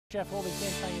Jeff Holby can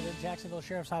tell you that Jacksonville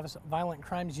Sheriff's Office Violent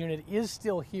Crimes Unit is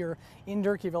still here in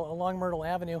Durkeeville along Myrtle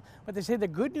Avenue. But they say the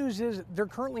good news is they're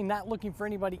currently not looking for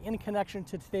anybody in connection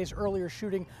to today's earlier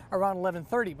shooting around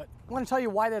 11:30. But I want to tell you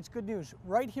why that's good news.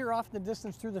 Right here off in the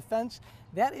distance through the fence,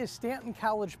 that is Stanton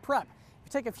College Prep.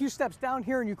 If you take a few steps down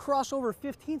here and you cross over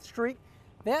 15th Street,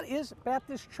 that is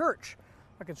Baptist Church.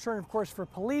 A concern, of course, for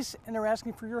police, and they're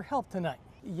asking for your help tonight.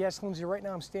 Yes, Lindsay, right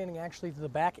now I'm standing actually to the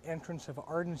back entrance of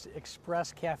Arden's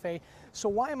Express Cafe. So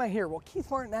why am I here? Well,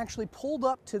 Keith Martin actually pulled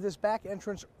up to this back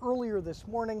entrance earlier this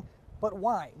morning, but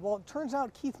why? Well, it turns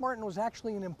out Keith Martin was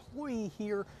actually an employee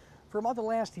here for about the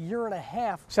last year and a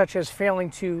half, such as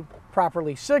failing to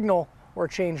properly signal or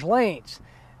change lanes.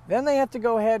 Then they have to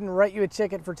go ahead and write you a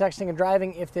ticket for texting and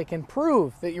driving if they can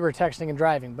prove that you were texting and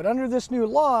driving. But under this new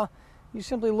law, you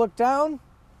simply look down,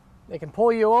 they can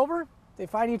pull you over. They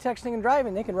find you texting and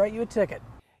driving, they can write you a ticket.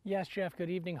 Yes, Jeff, good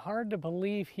evening. Hard to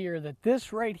believe here that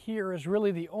this right here is really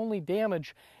the only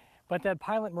damage, but that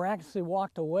pilot miraculously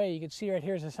walked away. You can see right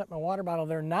here as I set my water bottle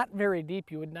there, not very deep.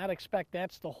 You would not expect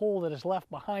that's the hole that is left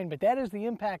behind, but that is the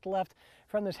impact left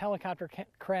from this helicopter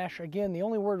crash. Again, the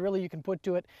only word really you can put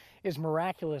to it is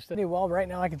miraculous. Well, right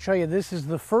now I can show you this is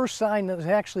the first sign that has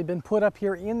actually been put up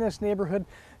here in this neighborhood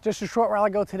just a short while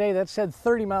ago today that said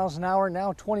 30 miles an hour,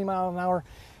 now 20 miles an hour.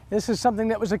 This is something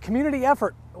that was a community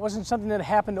effort. It wasn't something that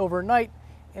happened overnight,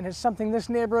 and it's something this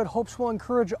neighborhood hopes will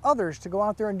encourage others to go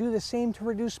out there and do the same to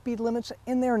reduce speed limits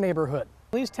in their neighborhood.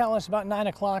 Police tell us about 9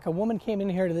 o'clock, a woman came in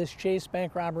here to this Chase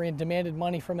bank robbery and demanded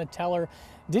money from a teller.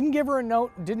 Didn't give her a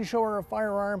note, didn't show her a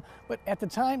firearm, but at the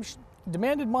time she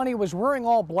demanded money, was wearing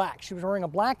all black. She was wearing a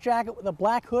black jacket with a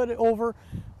black hood over,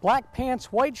 black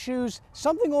pants, white shoes,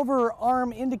 something over her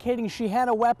arm indicating she had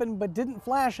a weapon but didn't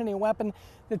flash any weapon.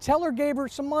 The teller gave her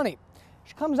some money.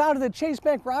 She comes out of the Chase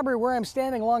Bank robbery where I'm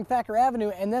standing along Thacker Avenue,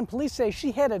 and then police say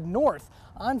she headed north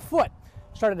on foot.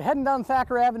 Started heading down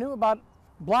Thacker Avenue. About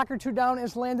a block or two down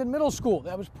is Landon Middle School.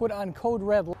 That was put on code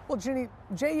red. Well, Ginny,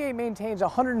 JEA maintains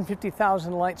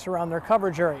 150,000 lights around their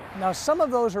coverage area. Now, some of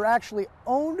those are actually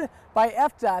owned by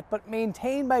FDOT but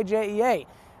maintained by JEA.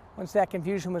 Once that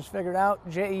confusion was figured out,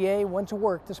 JEA went to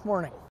work this morning.